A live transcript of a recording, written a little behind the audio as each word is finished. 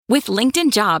With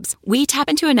LinkedIn Jobs, we tap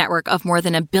into a network of more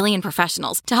than 1 billion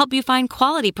professionals to help you find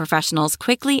quality professionals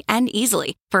quickly and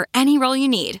easily for any role you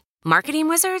need. Marketing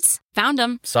wizards? Found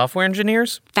them. Software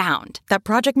engineers? Found. That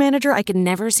project manager I could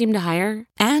never seem to hire?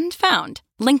 And found.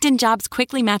 LinkedIn Jobs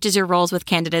quickly matches your roles with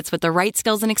candidates with the right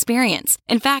skills and experience.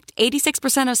 In fact,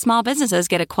 86% of small businesses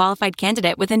get a qualified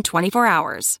candidate within 24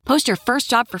 hours. Post your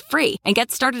first job for free and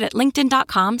get started at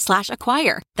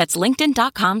linkedin.com/acquire. That's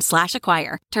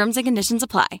linkedin.com/acquire. Terms and conditions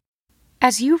apply.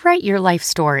 As you write your life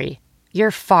story, you're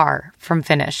far from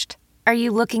finished. Are you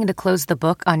looking to close the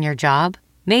book on your job?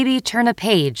 Maybe turn a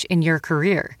page in your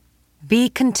career? Be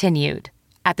continued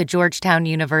at the Georgetown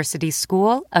University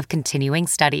School of Continuing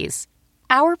Studies.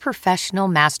 Our professional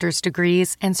master's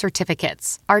degrees and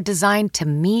certificates are designed to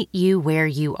meet you where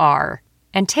you are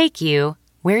and take you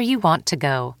where you want to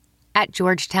go. At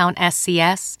Georgetown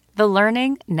SCS, the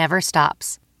learning never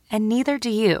stops, and neither do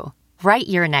you. Write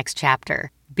your next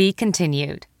chapter. Be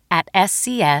continued at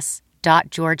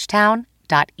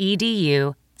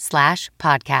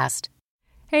scs.georgetown.edu/podcast.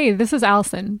 Hey, this is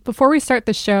Allison. Before we start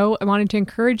the show, I wanted to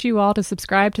encourage you all to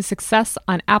subscribe to Success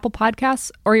on Apple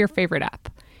Podcasts or your favorite app.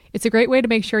 It's a great way to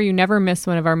make sure you never miss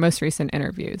one of our most recent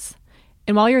interviews.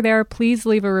 And while you're there, please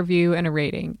leave a review and a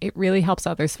rating. It really helps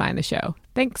others find the show.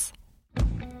 Thanks.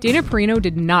 Dana Perino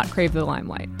did not crave the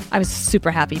limelight. I was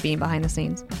super happy being behind the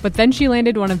scenes. But then she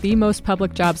landed one of the most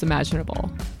public jobs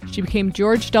imaginable. She became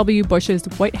George W. Bush's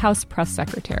White House press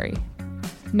secretary.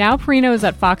 Now Perino is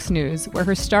at Fox News, where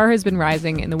her star has been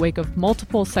rising in the wake of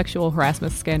multiple sexual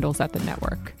harassment scandals at the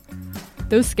network.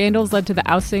 Those scandals led to the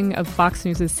ousting of Fox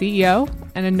News' CEO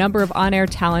and a number of on-air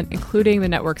talent, including the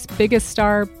network's biggest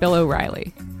star, Bill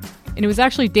O'Reilly. And it was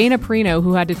actually Dana Perino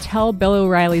who had to tell Bill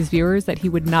O'Reilly's viewers that he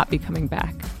would not be coming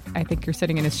back. I think you're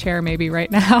sitting in his chair maybe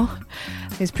right now.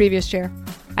 His previous chair.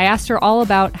 I asked her all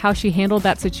about how she handled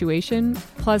that situation,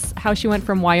 plus how she went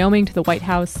from Wyoming to the White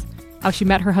House, how she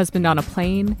met her husband on a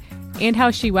plane, and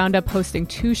how she wound up hosting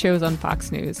 2 shows on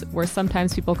Fox News, where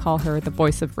sometimes people call her the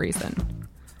voice of reason.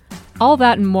 All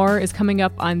that and more is coming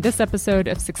up on this episode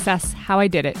of Success, How I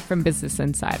Did It from Business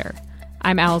Insider.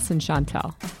 I'm Allison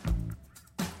Chantel.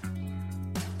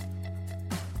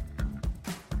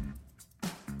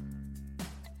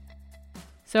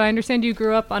 So I understand you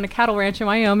grew up on a cattle ranch in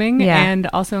Wyoming and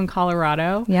also in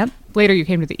Colorado. Yep. Later you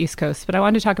came to the East Coast, but I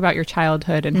wanted to talk about your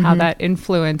childhood and how that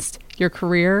influenced your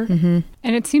career. And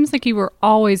it seems like you were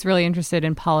always really interested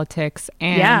in politics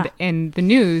and in the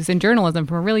news and journalism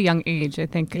from a really young age. I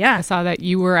think I saw that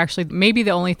you were actually maybe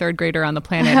the only 3rd grader on the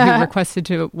planet who requested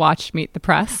to watch Meet the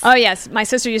Press. Oh, yes. My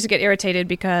sister used to get irritated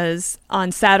because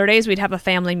on Saturdays we'd have a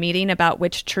family meeting about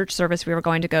which church service we were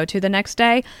going to go to the next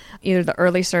day, either the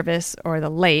early service or the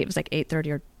late. It was like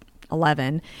 8:30 or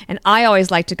 11. And I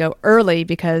always liked to go early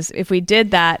because if we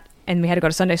did that and we had to go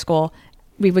to Sunday school,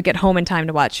 we would get home in time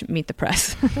to watch Meet the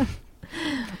Press.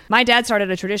 My dad started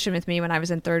a tradition with me when I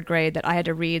was in 3rd grade that I had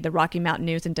to read the Rocky Mountain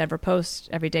News and Denver Post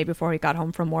every day before he got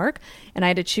home from work. And I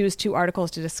had to choose 2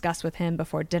 articles to discuss with him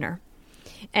before dinner.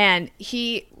 And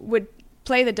he would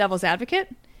play the devil's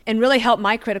advocate and really help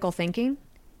my critical thinking.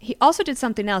 He also did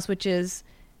something else, which is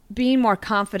being more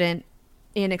confident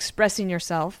in expressing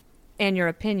yourself and your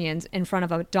opinions in front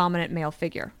of a dominant male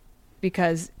figure.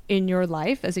 Because in your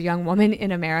life as a young woman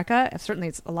in America, certainly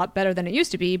it's a lot better than it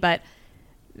used to be, but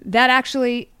that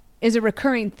actually is a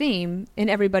recurring theme in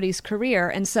everybody's career.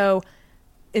 And so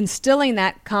instilling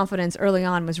that confidence early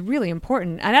on was really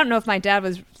important. I don't know if my dad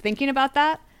was thinking about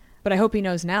that, but I hope he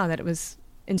knows now that it was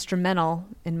instrumental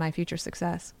in my future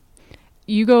success.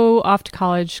 You go off to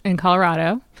college in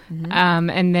Colorado,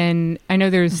 and then I know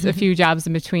there's a few jobs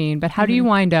in between, but how do you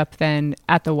wind up then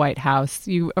at the White House?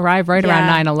 You arrive right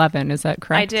around 9/11, is that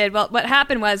correct? I did. Well, what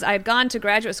happened was I had gone to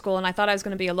graduate school and I thought I was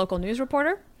going to be a local news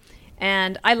reporter.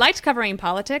 And I liked covering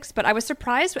politics, but I was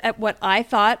surprised at what I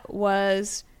thought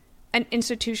was an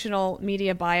institutional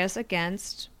media bias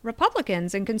against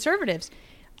Republicans and conservatives.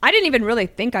 I didn't even really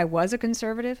think I was a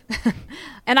conservative.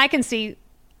 And I can see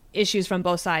issues from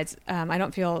both sides. I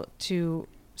don't feel too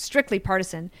strictly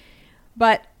partisan,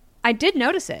 but I did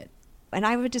notice it. And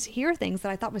I would just hear things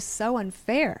that I thought was so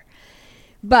unfair.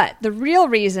 But the real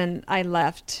reason I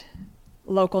left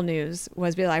local news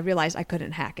was because I realized I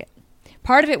couldn't hack it.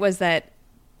 Part of it was that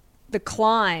the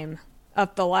climb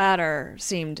up the ladder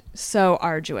seemed so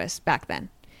arduous back then,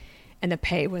 and the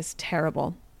pay was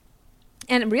terrible.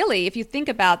 And really, if you think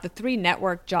about the 3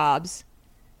 network jobs,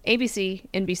 ABC,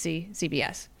 NBC,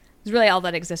 CBS, it was really all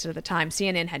that existed at the time.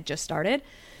 CNN had just started.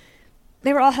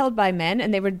 They were all held by men,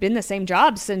 and they had been the same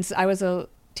jobs since I was a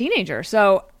teenager.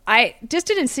 So I just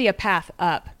didn't see a path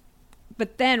up.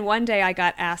 But then one day I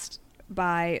got asked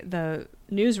by the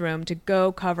newsroom to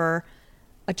go cover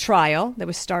a trial that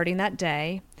was starting that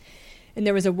day. And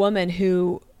there was a woman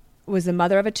who was the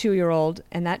mother of a 2-year-old,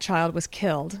 and that child was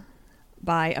killed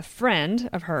by a friend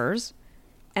of hers.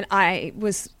 And I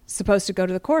was supposed to go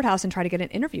to the courthouse and try to get an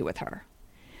interview with her.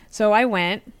 So I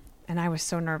went, and I was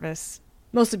so nervous,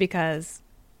 mostly because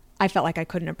I felt like I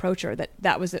couldn't approach her,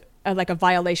 that was like a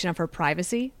violation of her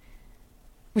privacy,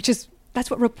 that's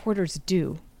what reporters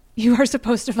do. You are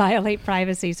supposed to violate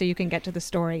privacy so you can get to the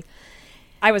story.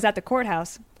 I was at the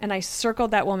courthouse, and I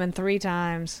circled that woman 3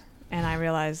 times, and I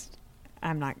realized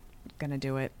I'm not going to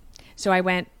do it. So I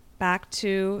went back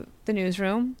to the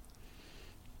newsroom,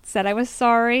 said I was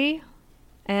sorry,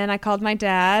 and I called my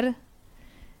dad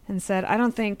and said, I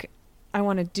don't think I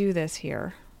want to do this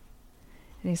here.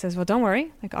 And he says, well, don't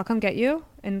worry. Like, I'll come get you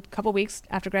in a couple weeks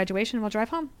after graduation, and we'll drive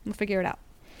home. We'll figure it out.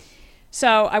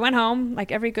 So I went home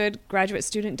like every good graduate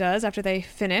student does after they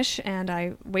finish, and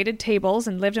I waited tables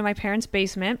and lived in my parents'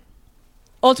 basement.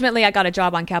 Ultimately, I got a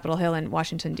job on Capitol Hill in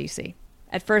Washington, D.C.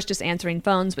 At first, just answering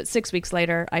phones, but 6 weeks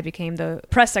later, I became the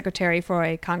press secretary for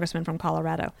a congressman from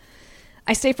Colorado.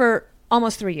 I stay for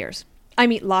almost 3 years. I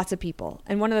meet lots of people,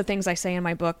 and one of the things I say in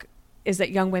my book is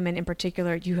that young women in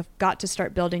particular, you have got to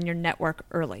start building your network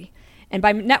early. And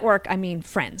by network, I mean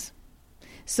friends.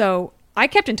 So I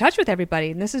kept in touch with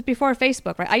everybody, and this is before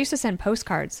Facebook, right? I used to send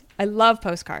postcards. I love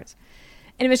postcards.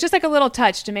 And it was just like a little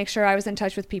touch to make sure I was in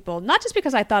touch with people, not just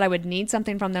because I thought I would need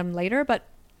something from them later, but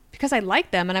because I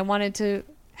liked them and I wanted to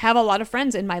have a lot of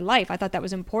friends in my life. I thought that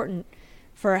was important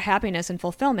for happiness and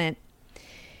fulfillment.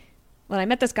 Well, I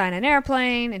met this guy in an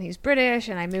airplane, and he's British,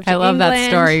 and I moved to England. I love that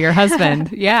story, your husband.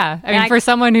 Yeah. I mean, for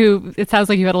someone who, it sounds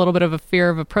like you had a little bit of a fear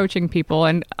of approaching people,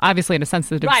 and obviously in a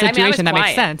sensitive situation, that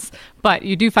makes sense. But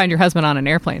you do find your husband on an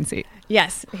airplane seat.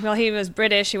 Yes. Well, he was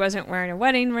British. He wasn't wearing a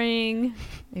wedding ring.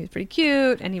 He was pretty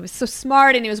cute, and he was so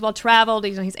smart, and he was well-traveled.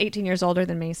 He's 18 years older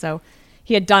than me, so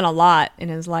he had done a lot in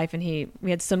his life, and we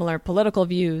had similar political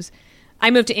views. I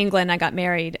moved to England. I got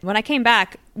married. When I came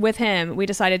back with him, we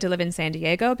decided to live in San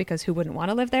Diego because who wouldn't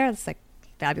want to live there? It's like a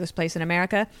fabulous place in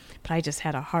America. But I just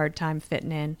had a hard time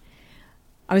fitting in.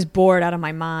 I was bored out of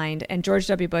my mind. And George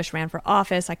W. Bush ran for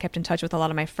office. I kept in touch with a lot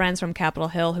of my friends from Capitol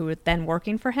Hill who were then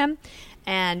working for him.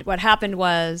 And what happened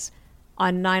was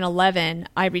on 9/11,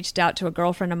 I reached out to a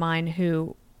girlfriend of mine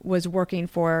who was working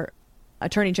for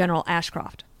Attorney General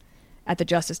Ashcroft at the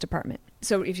Justice Department.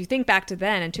 So if you think back to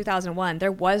then, in 2001,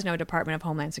 there was no Department of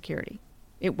Homeland Security.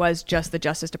 It was just the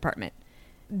Justice Department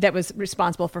that was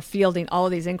responsible for fielding all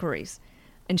of these inquiries.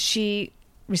 And she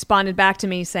responded back to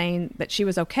me saying that she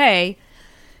was okay.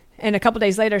 And a couple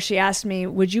days later, she asked me,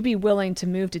 would you be willing to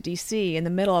move to D.C. in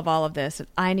the middle of all of this?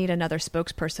 I need another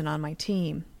spokesperson on my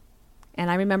team.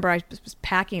 And I remember I was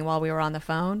packing while we were on the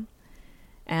phone,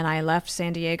 and I left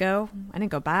San Diego. I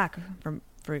didn't go back for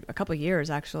a couple of years,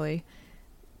 actually.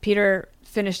 Peter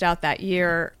finished out that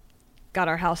year, got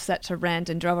our house set to rent,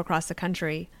 and drove across the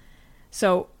country.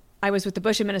 So I was with the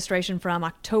Bush administration from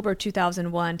October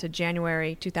 2001 to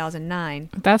January 2009.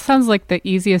 That sounds like the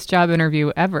easiest job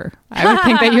interview ever. I would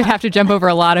think that you'd have to jump over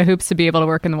a lot of hoops to be able to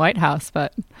work in the White House,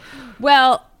 but...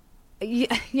 Well,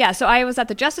 yeah, so I was at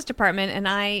the Justice Department, and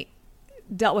I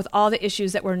dealt with all the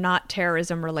issues that were not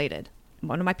terrorism related.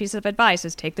 One of my pieces of advice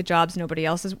is take the jobs nobody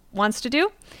else wants to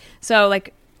do. So,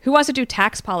 like, who wants to do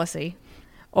tax policy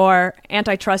or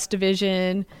antitrust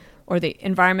division or the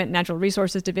Environment and Natural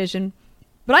Resources division?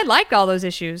 But I liked all those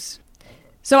issues.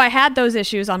 So I had those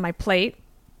issues on my plate,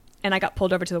 and I got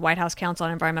pulled over to the White House Council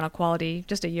on Environmental Quality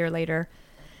just a year later.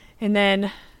 And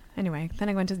then, anyway,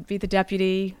 I went to be the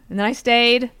deputy, and then I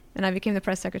stayed, and I became the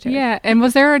press secretary. Yeah, and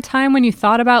was there a time when you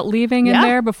thought about leaving in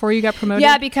there before you got promoted?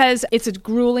 Yeah, because it's a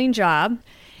grueling job.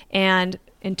 And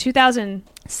in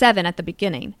 2007, at the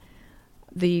beginning,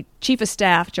 the chief of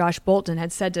staff, Josh Bolten,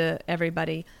 had said to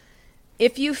everybody,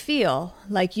 if you feel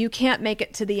like you can't make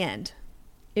it to the end,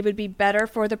 it would be better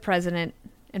for the president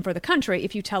and for the country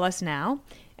if you tell us now,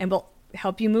 and we'll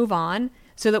help you move on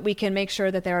so that we can make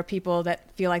sure that there are people that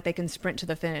feel like they can sprint to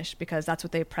the finish, because that's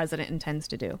what the president intends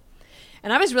to do.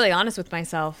 And I was really honest with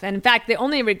myself. And in fact, the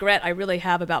only regret I really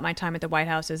have about my time at the White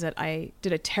House is that I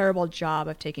did a terrible job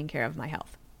of taking care of my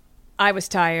health. I was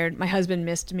tired. My husband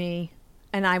missed me.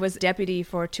 And I was deputy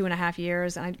for 2.5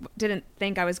 years. And I didn't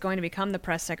think I was going to become the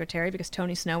press secretary because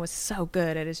Tony Snow was so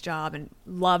good at his job and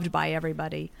loved by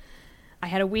everybody. I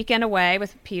had a weekend away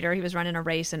with Peter. He was running a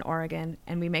race in Oregon.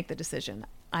 And we make the decision.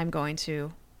 I'm going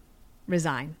to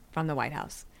resign from the White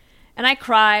House. And I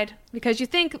cried because you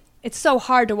think it's so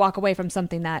hard to walk away from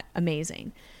something that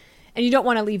amazing. And you don't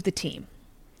want to leave the team.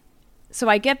 So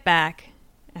I get back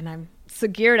and I'm so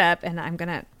geared up, and I'm going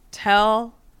to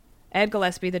tell Ed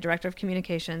Gillespie, the director of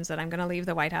communications, that I'm going to leave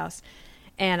the White House.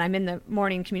 And I'm in the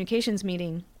morning communications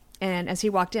meeting. And as he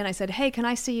walked in, I said, hey, can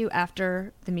I see you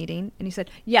after the meeting? And he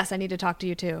said, yes, I need to talk to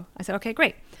you too. I said, okay,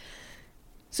 great.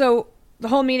 So the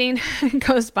whole meeting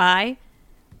goes by.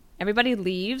 Everybody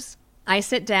leaves. I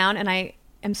sit down and I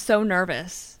am so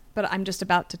nervous, but I'm just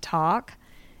about to talk.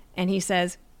 And he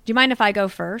says, do you mind if I go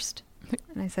first?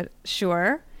 And I said,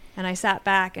 sure. And I sat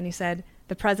back and he said,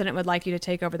 the president would like you to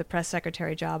take over the press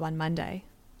secretary job on Monday.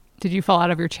 Did you fall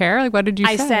out of your chair? Like, what did you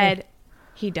say? I said,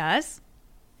 he does?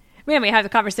 We have the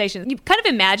conversation. You kind of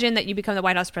imagine that you become the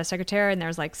White House press secretary and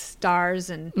there's like stars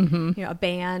and a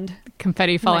band.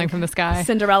 Confetti falling from the sky.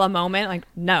 Cinderella moment. Like,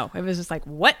 no. It was just like,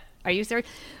 what? Are you serious?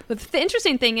 But the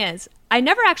interesting thing is, I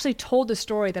never actually told the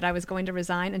story that I was going to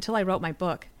resign until I wrote my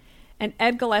book. And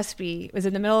Ed Gillespie was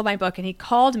in the middle of my book and he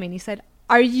called me and he said,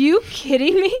 are you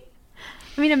kidding me?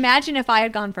 I mean, imagine if I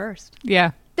had gone first.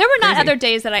 Yeah. There were not Crazy. other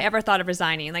days that I ever thought of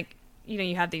resigning. Like,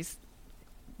 you have these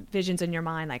visions in your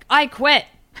mind, like, I quit.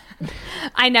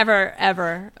 I never,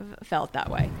 ever felt that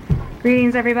way.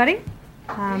 Greetings, everybody.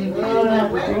 Let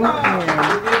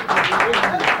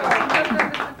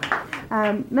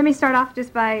me start off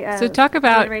just by... so talk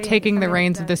about taking the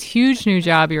reins of this huge new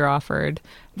job you're offered.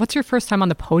 What's your first time on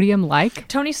the podium like?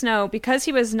 Tony Snow, because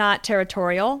he was not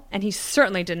territorial, and he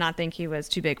certainly did not think he was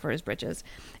too big for his britches,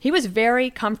 he was very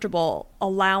comfortable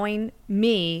allowing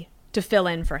me to fill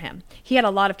in for him. He had a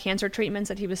lot of cancer treatments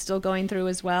that he was still going through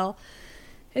as well.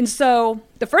 And so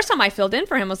the first time I filled in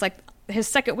for him was like his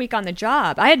second week on the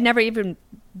job. I had never even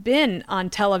been on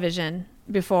television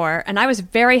before, and I was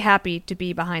very happy to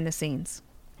be behind the scenes.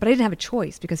 But I didn't have a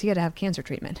choice because he had to have cancer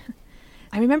treatment.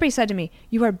 I remember he said to me,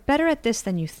 you are better at this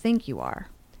than you think you are.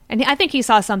 And I think he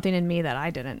saw something in me that I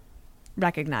didn't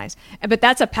recognize. But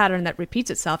that's a pattern that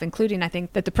repeats itself, including I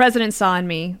think that the president saw in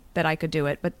me that I could do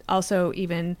it, but also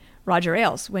even Roger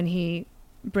Ailes, when he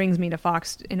brings me to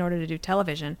Fox in order to do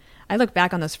television. I look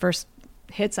back on those first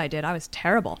hits I did. I was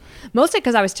terrible. Mostly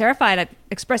because I was terrified of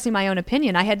expressing my own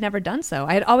opinion. I had never done so.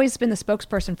 I had always been the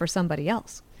spokesperson for somebody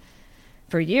else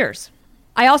for years.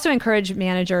 I also encourage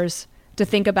managers to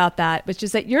think about that, which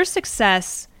is that your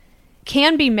success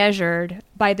can be measured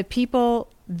by the people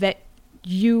that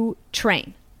you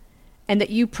train and that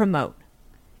you promote.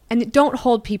 And don't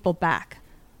hold people back.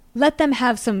 Let them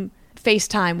have some face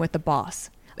time with the boss.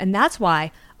 And that's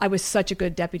why I was such a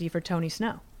good deputy for Tony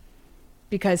Snow,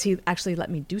 because he actually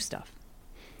let me do stuff.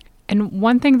 And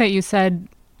one thing that you said,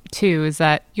 too, is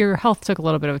that your health took a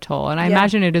little bit of a toll. And I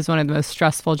imagine it is one of the most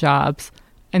stressful jobs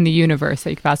in the universe that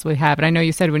you could possibly have. And I know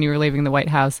you said when you were leaving the White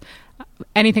House,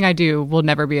 anything I do will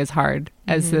never be as hard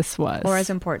as this was. Or as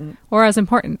important.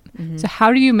 So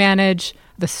how do you manage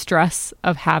the stress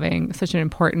of having such an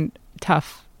important,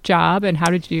 tough job? And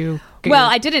how did you...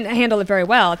 I didn't handle it very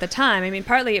well at the time. I mean,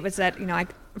 partly it was that,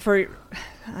 for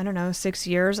 6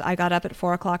 years, I got up at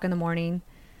 4:00 in the morning.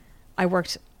 I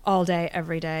worked all day,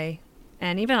 every day.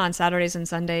 And even on Saturdays and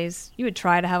Sundays, you would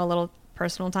try to have a little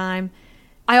personal time.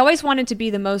 I always wanted to be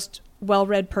the most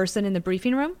well-read person in the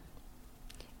briefing room.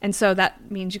 And so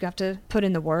that means you have to put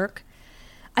in the work.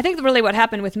 I think really what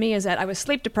happened with me is that I was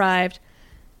sleep deprived.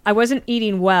 I wasn't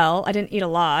eating well. I didn't eat a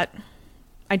lot.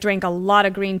 I drank a lot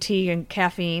of green tea and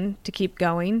caffeine to keep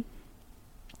going.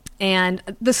 And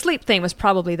the sleep thing was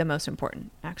probably the most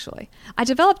important, actually. I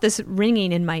developed this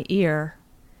ringing in my ear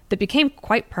that became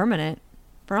quite permanent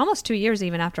for almost 2 years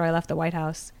even after I left the White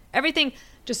House. Everything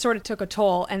just sort of took a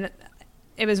toll, and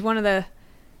it was one of the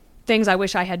things I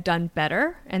wish I had done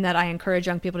better and that I encourage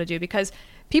young people to do, because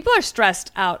people are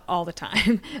stressed out all the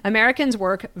time. Americans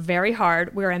work very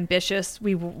hard. We're ambitious.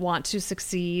 We want to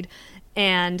succeed.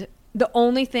 And the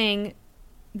only thing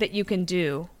that you can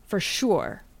do for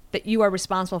sure that you are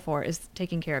responsible for is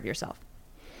taking care of yourself.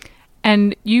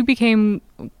 And you became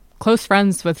close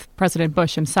friends with President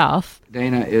Bush himself.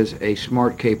 Dana is a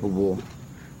smart, capable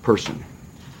person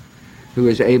who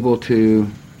is able to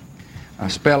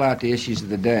spell out the issues of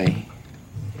the day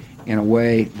in a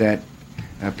way that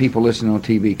people listening on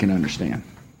TV can understand.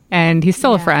 And he's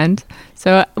still a friend.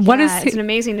 So it's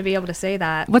amazing to be able to say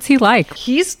that. What's he like?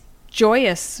 He's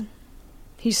joyous.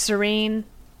 He's serene.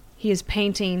 He is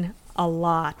painting a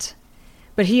lot.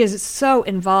 But he is so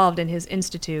involved in his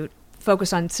institute,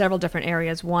 focused on several different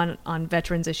areas, one on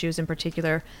veterans issues in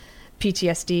particular,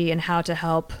 PTSD, and how to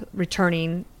help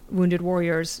returning wounded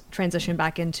warriors transition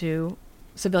back into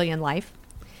civilian life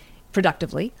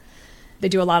productively. They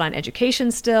do a lot on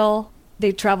education still.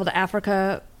 They travel to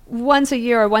Africa once a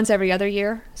year or once every other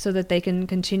year so that they can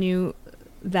continue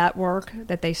that work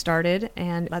that they started,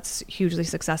 and that's hugely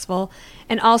successful.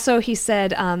 And also he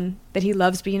said that he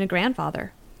loves being a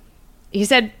grandfather. He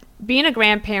said being a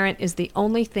grandparent is the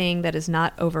only thing that is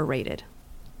not overrated.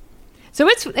 So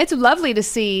it's lovely to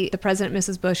see the President and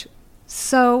Mrs. Bush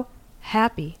so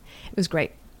happy. It was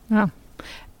great. Oh.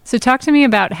 So talk to me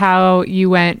about how you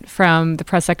went from the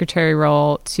press secretary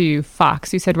role to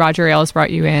Fox. You said Roger Ailes brought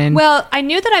you in. Well, I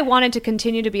knew that I wanted to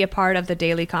continue to be a part of the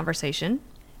daily conversation.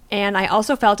 And I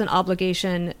also felt an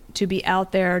obligation to be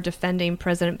out there defending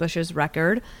President Bush's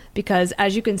record because,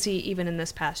 as you can see, even in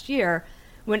this past year,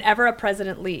 whenever a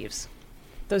president leaves,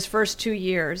 those first 2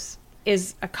 years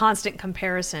is a constant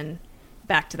comparison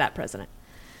back to that president.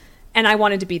 And I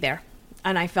wanted to be there.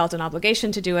 And I felt an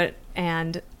obligation to do it.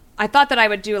 And I thought that I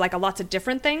would do like lots of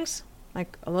different things,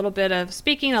 like a little bit of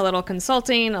speaking, a little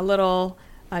consulting, a little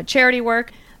charity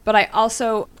work. But I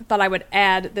also thought I would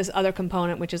add this other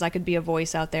component, which is I could be a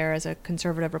voice out there as a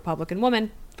conservative Republican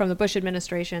woman from the Bush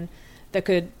administration that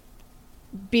could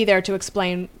be there to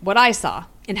explain what I saw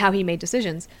and how he made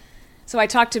decisions. So I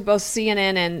talked to both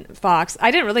CNN and Fox.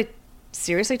 I didn't really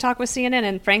seriously talk with CNN,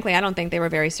 and frankly, I don't think they were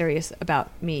very serious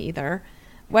about me either.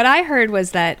 What I heard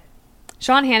was that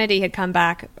Sean Hannity had come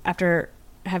back after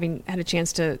having had a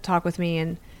chance to talk with me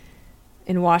in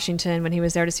Washington when he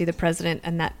was there to see the president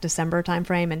in that December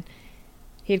timeframe, and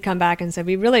he had come back and said,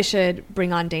 we really should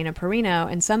bring on Dana Perino.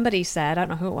 And somebody said, I don't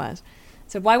know who it was,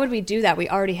 said, why would we do that? We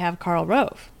already have Karl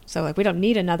Rove. So like we don't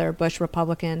need another Bush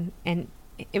Republican. And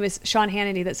it was Sean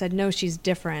Hannity that said, no, she's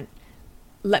different.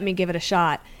 Let me give it a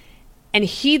shot. And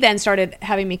he then started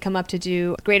having me come up to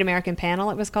do Great American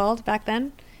Panel, it was called back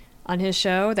then, on his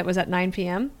show that was at 9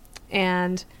 p.m.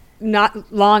 And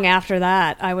not long after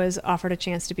that, I was offered a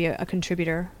chance to be a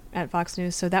contributor at Fox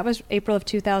News. So that was April of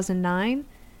 2009.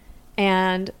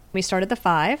 And we started The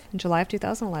Five in July of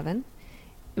 2011.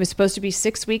 It was supposed to be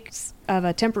 6 weeks of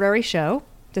a temporary show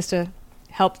just to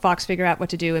help Fox figure out what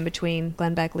to do in between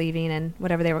Glenn Beck leaving and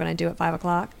whatever they were going to do at 5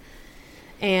 o'clock.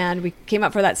 And we came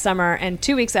up for that summer. And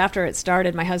 2 weeks after it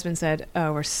started, my husband said,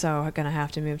 oh, we're so going to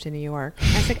have to move to New York.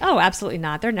 And I was like, oh, absolutely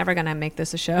not. They're never going to make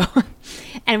this a show.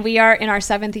 And we are in our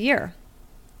 7th year.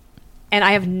 And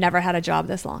I have never had a job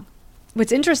this long.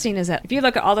 What's interesting is that if you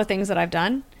look at all the things that I've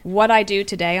done, what I do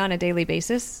today on a daily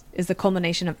basis is the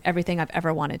culmination of everything I've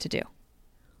ever wanted to do.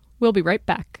 We'll be right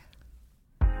back.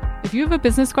 If you have a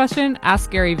business question, ask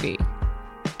Gary V.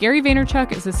 Gary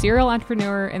Vaynerchuk is a serial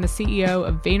entrepreneur and the CEO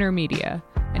of VaynerMedia,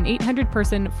 an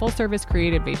 800-person full-service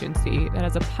creative agency that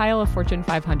has a pile of Fortune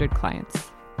 500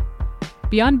 clients.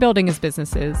 Beyond building his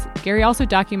businesses, Gary also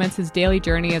documents his daily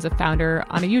journey as a founder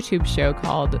on a YouTube show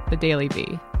called The Daily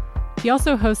V. He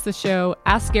also hosts the show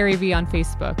Ask Gary V on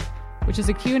Facebook, which is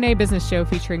a Q&A business show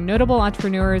featuring notable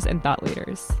entrepreneurs and thought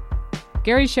leaders.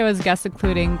 Gary's show has guests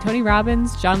including Tony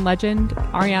Robbins, John Legend,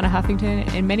 Arianna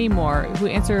Huffington, and many more who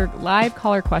answer live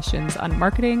caller questions on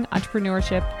marketing,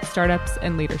 entrepreneurship, startups,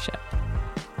 and leadership.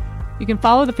 You can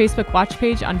follow the Facebook watch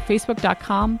page on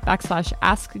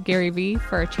facebook.com/AskGaryV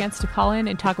for a chance to call in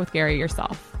and talk with Gary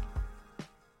yourself.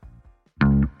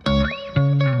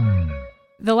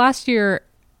 The last year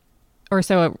or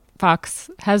so at Fox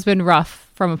has been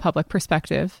rough from a public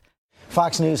perspective.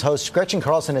 Fox News host Gretchen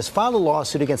Carlson has filed a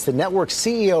lawsuit against the network's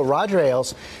CEO, Roger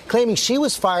Ailes, claiming she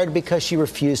was fired because she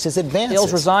refused his advances.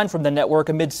 Ailes resigned from the network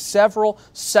amid several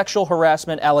sexual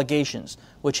harassment allegations,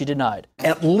 which he denied.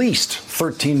 At least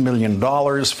 $13 million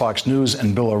Fox News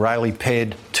and Bill O'Reilly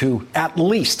paid to at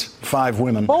least 5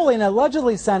 women. Bolling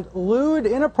allegedly sent lewd,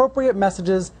 inappropriate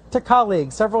messages to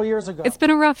colleagues several years ago. It's been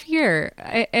a rough year.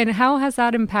 And how has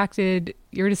that impacted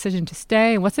your decision to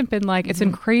stay? And what's it been like? It's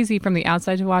been crazy from the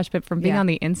outside to watch, but from being on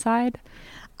the inside?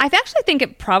 I actually think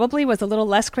it probably was a little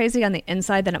less crazy on the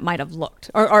inside than it might have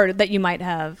looked or that you might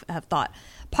have thought.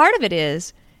 Part of it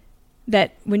is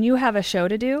that when you have a show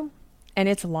to do and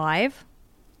it's live,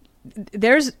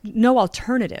 there's no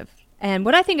alternative. And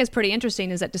what I think is pretty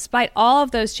interesting is that despite all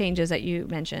of those changes that you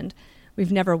mentioned,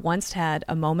 we've never once had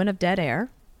a moment of dead air.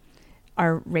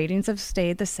 Our ratings have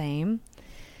stayed the same.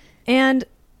 And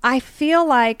I feel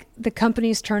like the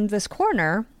company's turned this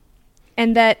corner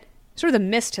and that sort of the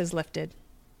mist has lifted.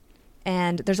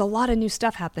 And there's a lot of new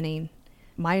stuff happening.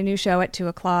 My new show at 2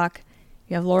 o'clock.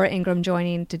 You have Laura Ingraham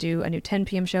joining to do a new 10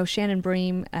 p.m. show. Shannon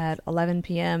Bream at 11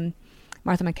 p.m.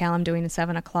 Martha McCallum doing at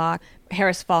 7 o'clock.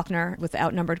 Harris Faulkner with the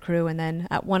Outnumbered Crew. And then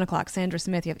at 1 o'clock, Sandra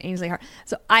Smith. You have Ainsley Hart.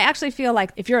 So I actually feel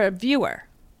like if you're a viewer,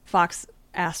 Fox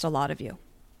asked a lot of you.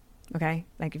 Okay?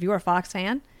 Like if you were a Fox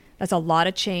fan, that's a lot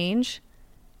of change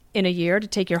in a year to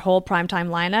take your whole primetime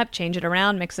lineup, change it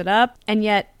around, mix it up. And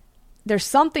yet there's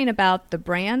something about the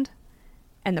brand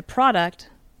and the product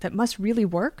that must really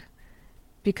work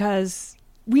because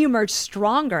we emerged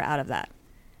stronger out of that.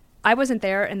 I wasn't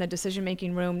there in the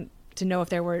decision-making room to know if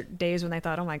there were days when they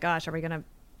thought, oh my gosh, are we going to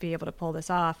be able to pull this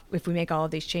off if we make all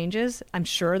of these changes. I'm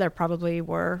sure there probably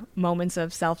were moments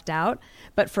of self-doubt,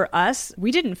 but for us,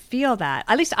 we didn't feel that.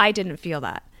 At least I didn't feel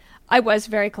that. I was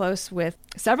very close with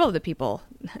several of the people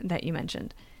that you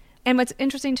mentioned. And what's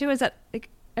interesting too is that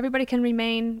everybody can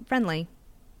remain friendly.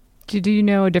 Do you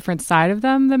know a different side of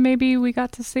them that maybe we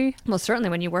got to see? Well, certainly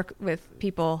when you work with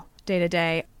people day to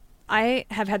day. I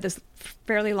have had this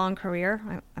fairly long career.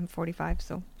 I'm 45,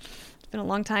 so it's been a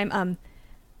long time.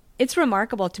 It's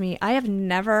remarkable to me. I have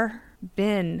never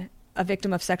been a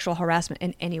victim of sexual harassment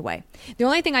in any way. The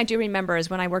only thing I do remember is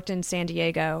when I worked in San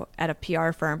Diego at a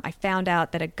PR firm, I found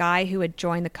out that a guy who had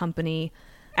joined the company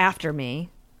after me,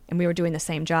 and we were doing the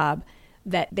same job,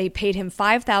 that they paid him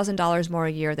 $5,000 more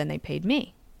a year than they paid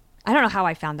me. I don't know how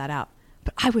I found that out,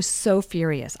 but I was so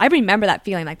furious. I remember that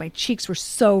feeling, like my cheeks were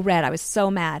so red. I was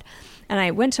so mad. And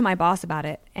I went to my boss about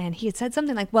it, and he had said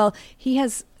something like, well, he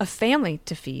has a family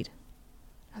to feed.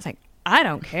 I was like, I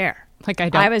don't care.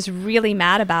 I was really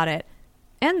mad about it.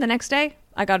 And the next day,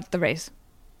 I got the raise.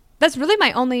 That's really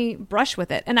my only brush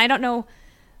with it. And I don't know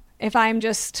if I'm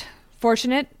just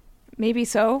fortunate. Maybe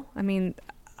so. I mean,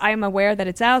 I'm aware that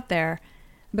it's out there.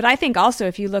 But I think also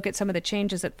if you look at some of the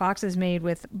changes that Fox has made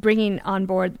with bringing on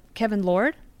board Kevin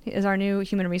Lord as our new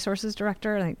human resources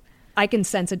director, I can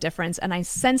sense a difference. And I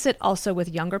sense it also with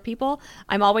younger people.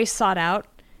 I'm always sought out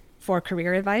for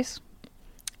career advice.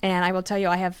 And I will tell you,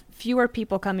 I have fewer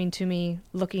people coming to me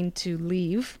looking to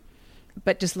leave,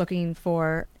 but just looking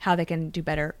for how they can do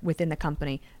better within the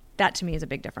company. That to me is a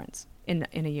big difference in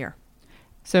a year.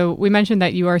 So we mentioned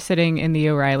that you are sitting in the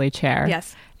O'Reilly chair.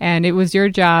 Yes. And it was your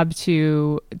job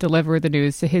to deliver the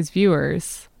news to his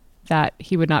viewers that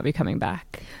he would not be coming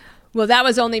back. Well, that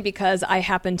was only because I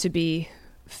happened to be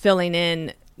filling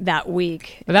in that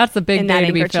week. But that's a big day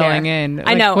to be filling in.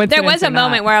 I know. There was a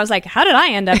moment where I was like, how did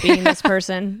I end up being this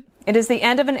person? It is the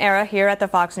end of an era here at the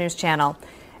Fox News Channel.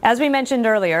 As we mentioned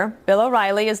earlier, Bill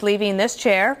O'Reilly is leaving this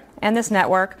chair and this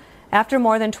network after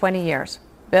more than 20 years.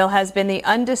 Bill has been the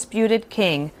undisputed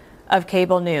king of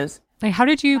cable news. How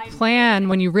did you plan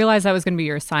when you realized that was going to be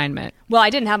your assignment? Well, I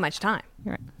didn't have much time.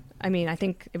 Right. I mean, I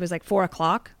think it was like 4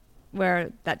 o'clock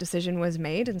where that decision was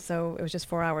made. And so it was just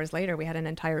 4 hours later. We had an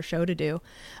entire show to do.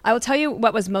 I will tell you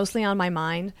what was mostly on my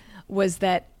mind was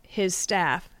that his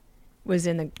staff was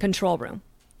in the control room.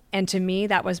 And to me,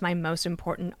 that was my most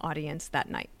important audience that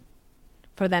night.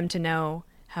 For them to know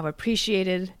how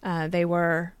appreciated they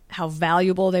were, how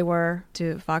valuable they were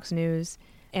to Fox News,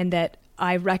 and that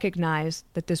I recognized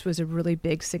that this was a really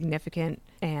big, significant,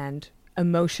 and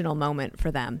emotional moment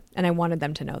for them. And I wanted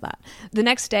them to know that. The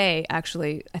next day,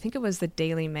 actually, I think it was the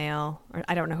Daily Mail, or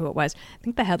I don't know who it was. I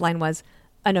think the headline was,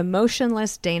 "An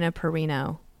emotionless Dana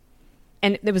Perino."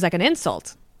 And it was like an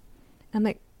insult. I'm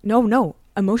like, no,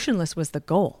 emotionless was the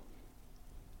goal.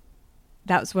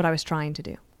 That's what I was trying to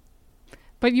do.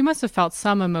 But you must have felt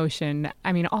some emotion.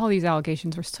 I mean, all these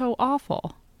allegations were so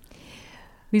awful.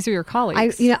 These are your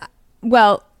colleagues.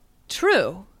 Well,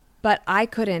 true. But I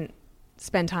couldn't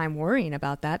spend time worrying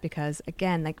about that because,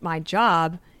 again, like my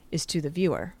job is to the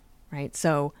viewer, right?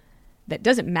 So that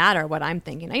doesn't matter what I'm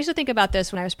thinking. I used to think about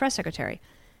this when I was press secretary.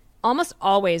 Almost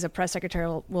always a press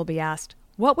secretary will be asked,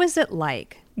 what was it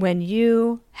like when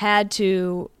you had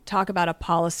to talk about a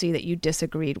policy that you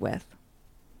disagreed with?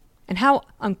 And how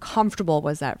uncomfortable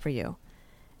was that for you?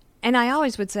 And I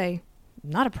always would say,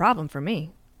 not a problem for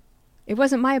me. It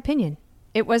wasn't my opinion.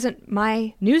 It wasn't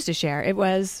my news to share. It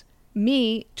was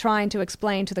me trying to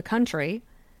explain to the country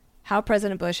how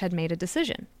President Bush had made a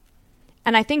decision.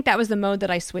 And I think that was the mode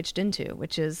that I switched into,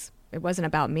 which is it wasn't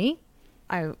about me.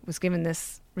 I was given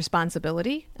this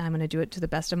responsibility, and I'm going to do it to the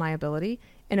best of my ability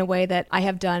in a way that I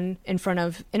have done in front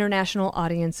of international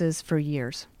audiences for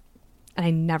years. And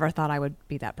I never thought I would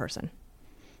be that person.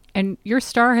 And your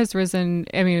star has risen.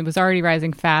 I mean, it was already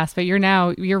rising fast, but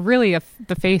you're really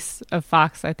the face of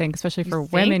Fox, I think, especially for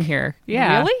women here.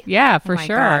 Yeah. Really? Yeah, for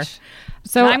sure. Gosh.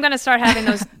 So I'm going to start having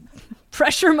those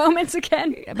pressure moments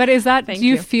again. But is that, do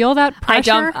you feel that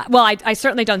pressure? I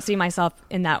certainly don't see myself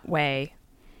in that way.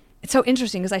 It's so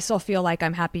interesting because I still feel like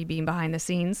I'm happy being behind the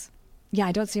scenes. Yeah,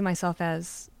 I don't see myself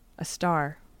as a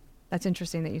star. That's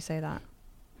interesting that you say that.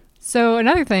 So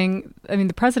another thing, I mean,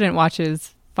 the president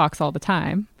watches Fox all the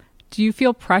time. Do you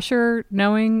feel pressure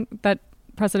knowing that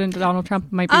President Donald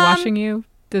Trump might be watching you?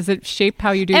 Does it shape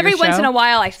how you do your show? Every once in a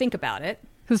while, I think about it.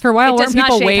 Because for a while, weren't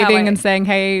people waving and saying,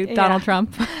 hey, Donald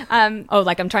Trump?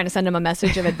 Like I'm trying to send him a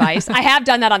message of advice. I have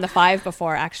done that on the 5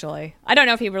 before, actually. I don't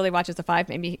know if he really watches the 5.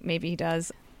 Maybe he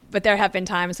does. But there have been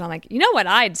times when I'm like, you know what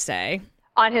I'd say?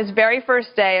 On his very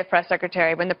first day as press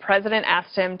secretary, when the president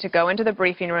asked him to go into the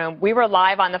briefing room, we were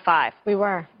live on the 5. We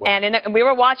were. And we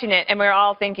were watching it, and we were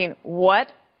all thinking,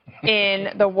 what in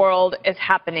the world is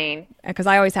happening? Because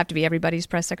I always have to be everybody's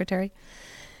press secretary.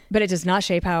 But it does not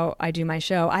shape how I do my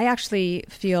show. I actually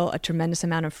feel a tremendous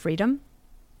amount of freedom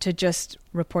to just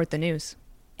report the news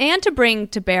and to bring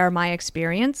to bear my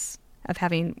experience of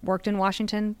having worked in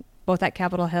Washington, both at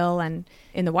Capitol Hill and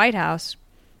in the White House,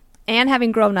 and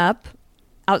having grown up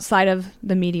outside of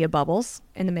the media bubbles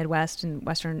in the Midwest and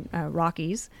Western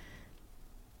Rockies,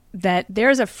 that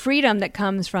there's a freedom that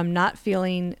comes from not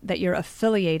feeling that you're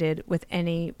affiliated with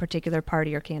any particular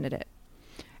party or candidate.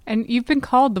 And you've been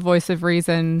called the voice of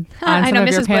reason on some I know, of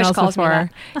your Mrs. panels Bush calls before. me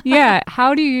that. Yeah.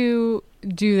 How do you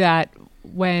do that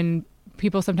when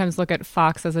people sometimes look at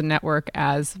Fox as a network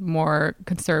as more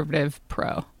conservative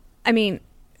pro? I mean,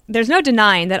 there's no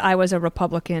denying that I was a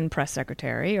Republican press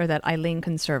secretary or that I lean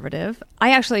conservative.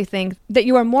 I actually think that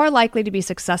you are more likely to be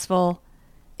successful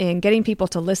in getting people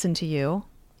to listen to you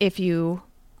if you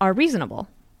are reasonable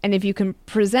and if you can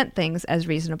present things as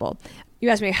reasonable. You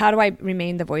asked me, how do I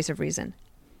remain the voice of reason?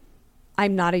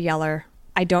 I'm not a yeller.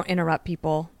 I don't interrupt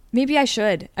people. Maybe I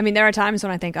should. I mean, there are times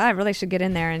when I think, I really should get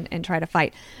in there and try to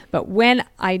fight. But when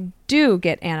I do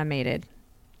get animated,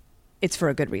 it's for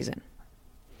a good reason.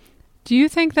 Do you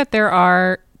think that there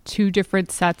are two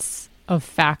different sets of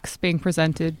facts being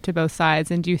presented to both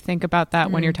sides? And do you think about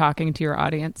that when you're talking to your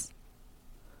audience?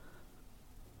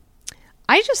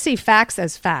 I just see facts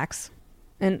as facts.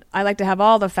 And I like to have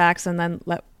all the facts and then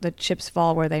let the chips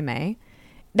fall where they may.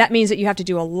 That means that you have to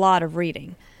do a lot of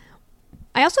reading.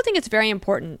 I also think it's very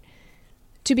important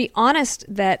to be honest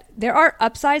that there are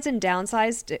upsides and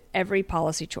downsides to every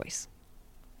policy choice.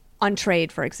 On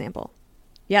trade, for example.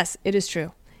 Yes, it is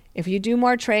true. If you do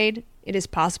more trade, it is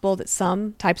possible that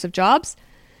some types of jobs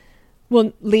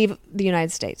will leave the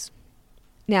United States.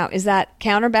 Now, is that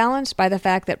counterbalanced by the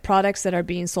fact that products that are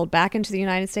being sold back into the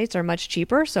United States are much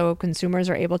cheaper, so consumers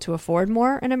are able to afford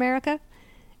more in America?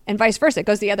 And vice versa, it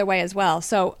goes the other way as well.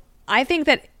 So I think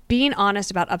that being honest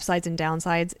about upsides and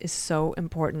downsides is so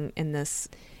important in this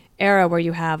era where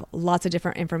you have lots of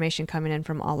different information coming in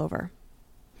from all over.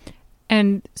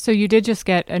 And so you did just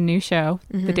get a new show,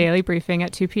 The Daily Briefing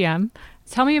at 2 p.m.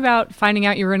 Tell me about finding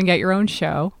out you were going to get your own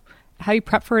show. How do you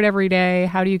prep for it every day?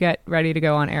 How do you get ready to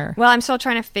go on air? Well, I'm still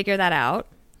trying to figure that out.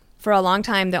 For a long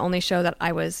time, the only show that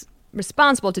I was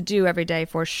responsible to do every day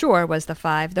for sure was The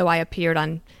 5, though I appeared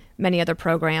on many other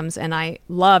programs, and I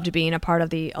loved being a part of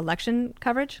the election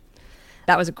coverage.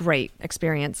 That was a great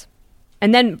experience.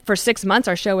 And then for 6 months,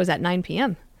 our show was at 9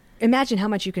 p.m. Imagine how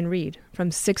much you can read from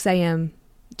 6 a.m.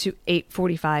 to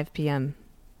 8:45 p.m.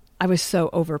 I was so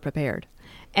over-prepared.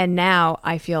 And now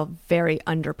I feel very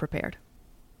under-prepared.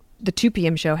 The 2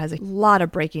 p.m. show has a lot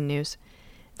of breaking news.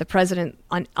 The president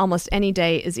on almost any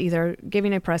day is either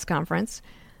giving a press conference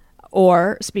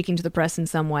or speaking to the press in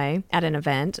some way at an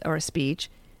event or a speech,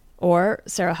 or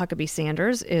Sarah Huckabee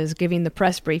Sanders is giving the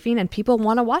press briefing and people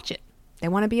want to watch it. They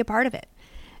want to be a part of it.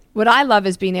 What I love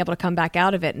is being able to come back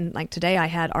out of it. And like today I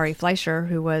had Ari Fleischer,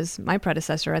 who was my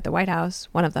predecessor at the White House,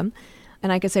 one of them.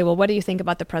 And I could say, well, what do you think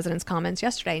about the president's comments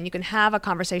yesterday? And you can have a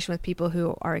conversation with people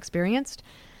who are experienced.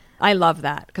 I love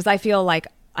that because I feel like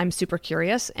I'm super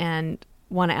curious and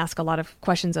want to ask a lot of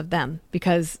questions of them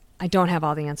because I don't have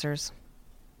all the answers.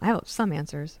 I have some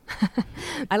answers.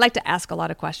 I like to ask a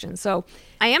lot of questions. So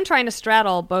I am trying to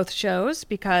straddle both shows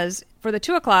because for the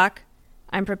 2 o'clock,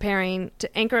 I'm preparing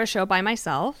to anchor a show by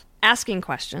myself, asking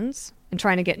questions and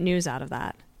trying to get news out of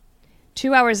that.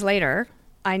 2 hours later,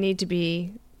 I need to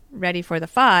be ready for the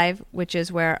 5, which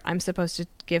is where I'm supposed to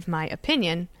give my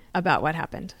opinion about what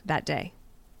happened that day.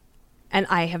 And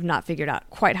I have not figured out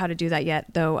quite how to do that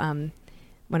yet, though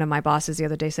one of my bosses the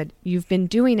other day said, you've been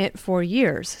doing it for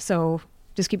years, so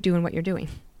just keep doing what you're doing.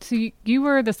 So you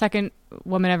were the second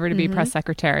woman ever to be press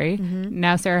secretary.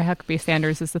 Now Sarah Huckabee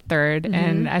Sanders is the third.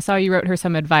 And I saw you wrote her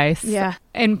some advice. Yeah.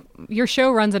 And your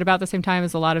show runs at about the same time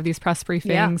as a lot of these press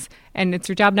briefings. Yeah. And it's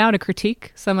your job now to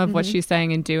critique some of what she's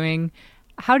saying and doing.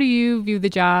 How do you view the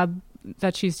job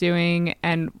that she's doing?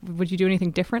 And would you do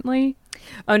anything differently?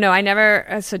 Oh, no, I never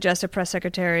suggest a press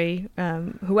secretary,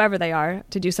 whoever they are,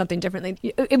 to do something differently.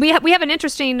 We have an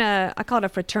interesting, I call it a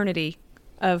fraternity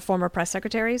of former press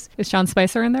secretaries. Is Sean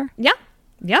Spicer in there?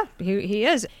 Yeah, he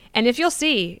is. And if you'll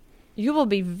see, you will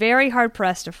be very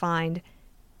hard-pressed to find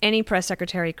any press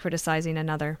secretary criticizing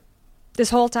another this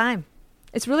whole time.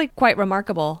 It's really quite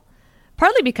remarkable,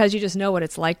 partly because you just know what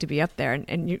it's like to be up there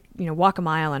and you walk a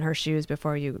mile in her shoes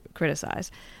before you criticize.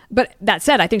 But that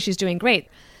said, I think she's doing great.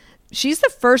 She's the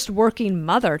first working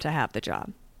mother to have the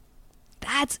job.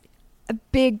 That's a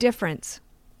big difference.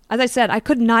 As I said, I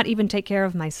could not even take care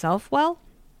of myself well.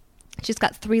 She's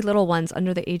got 3 little ones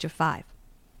under the age of 5.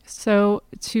 So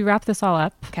to wrap this all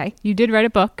up, okay, you did write a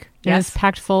book. Yes. It's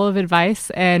packed full of advice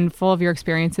and full of your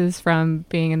experiences from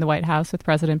being in the White House with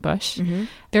President Bush. Mm-hmm.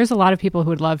 There's a lot of people who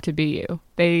would love to be you.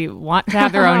 They want to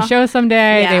have their own show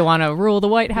someday. Yeah. They want to rule the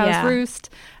White House Yeah. roost.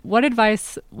 What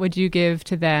advice would you give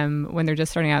to them when they're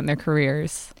just starting out in their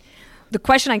careers? The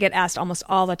question I get asked almost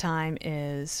all the time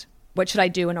is, what should I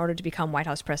do in order to become White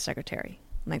House press secretary?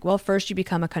 I'm like, well, first you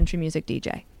become a country music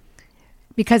DJ.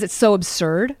 Because it's so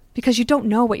absurd, because you don't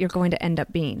know what you're going to end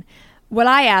up being. What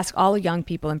I ask all young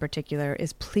people in particular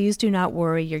is, please do not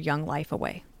worry your young life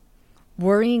away.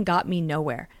 Worrying got me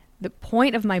nowhere. The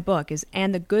point of my book is,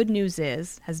 and the good news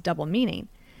is, has double meaning.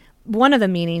 One of the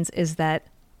meanings is that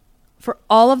for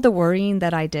all of the worrying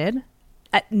that I did,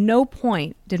 at no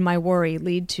point did my worry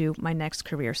lead to my next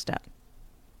career step.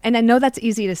 And I know that's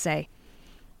easy to say,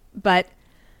 but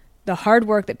the hard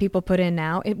work that people put in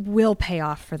now, it will pay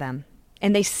off for them.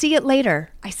 And they see it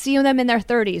later. I see them in their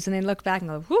 30s and they look back and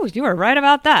go, whew, you were right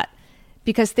about that.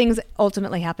 Because things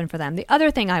ultimately happen for them. The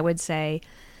other thing I would say,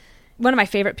 one of my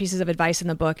favorite pieces of advice in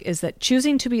the book is that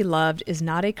choosing to be loved is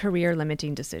not a career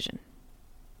limiting decision.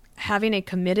 Having a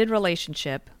committed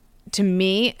relationship, to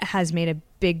me, has made a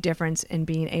big difference in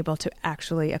being able to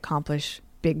actually accomplish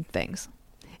big things.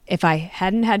 If I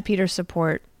hadn't had Peter's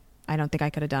support, I don't think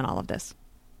I could have done all of this.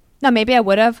 Now, maybe I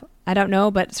would have. I don't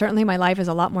know, but certainly my life is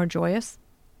a lot more joyous.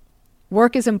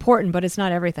 Work is important, but it's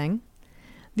not everything.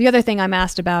 The other thing I'm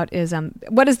asked about is,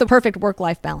 what is the perfect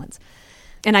work-life balance?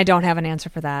 And I don't have an answer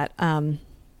for that. I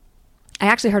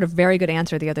actually heard a very good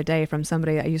answer the other day from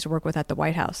somebody I used to work with at the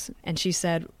White House. And she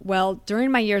said, well,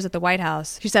 during my years at the White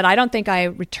House, she said, I don't think I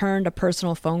returned a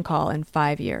personal phone call in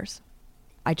 5 years.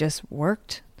 I just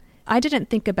worked. I didn't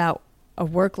think about a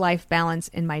work-life balance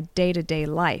in my day-to-day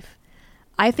life.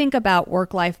 I think about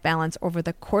work-life balance over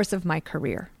the course of my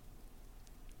career.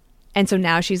 And so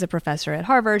now she's a professor at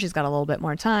Harvard. She's got a little bit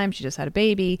more time. She just had a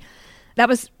baby. That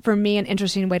was, for me, an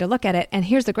interesting way to look at it. And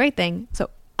here's the great thing.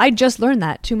 So I just learned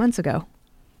that 2 months ago.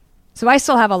 So I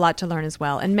still have a lot to learn as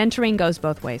well. And mentoring goes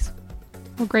both ways.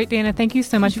 Well, great, Dana. Thank you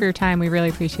so much for your time. We really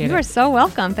appreciate it. You are so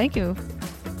welcome. Thank you.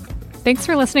 Thanks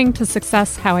for listening to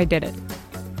Success How I Did It.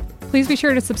 Please be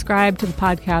sure to subscribe to the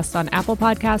podcast on Apple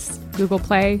Podcasts, Google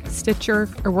Play, Stitcher,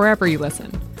 or wherever you listen.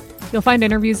 You'll find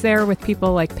interviews there with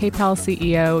people like PayPal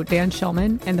CEO Dan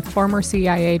Schulman and the former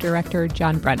CIA Director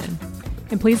John Brennan.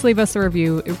 And please leave us a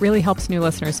review. It really helps new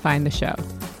listeners find the show.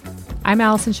 I'm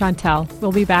Allison Chantel.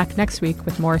 We'll be back next week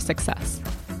with more success.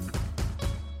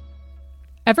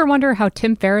 Ever wonder how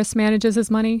Tim Ferriss manages his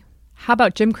money? How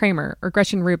about Jim Cramer or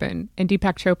Gretchen Rubin and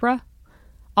Deepak Chopra?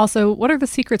 Also, what are the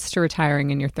secrets to retiring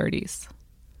in your 30s?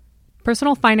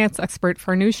 Personal finance expert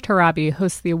Farnoosh Torabi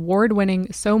hosts the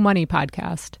award-winning So Money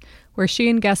podcast, where she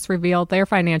and guests reveal their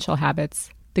financial habits,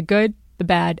 the good, the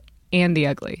bad, and the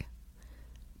ugly.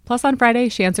 Plus, on Friday,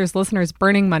 she answers listeners'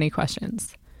 burning money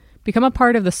questions. Become a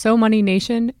part of the So Money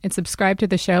Nation and subscribe to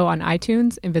the show on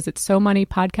iTunes and visit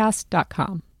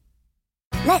SoMoneyPodcast.com.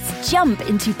 Let's jump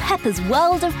into Peppa's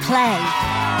world of play.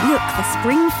 Look for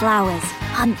spring flowers,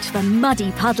 hunt for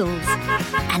muddy puddles,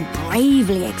 and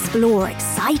bravely explore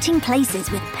exciting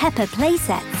places with Peppa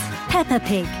playsets. Peppa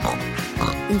Pig,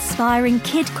 inspiring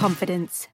kid confidence.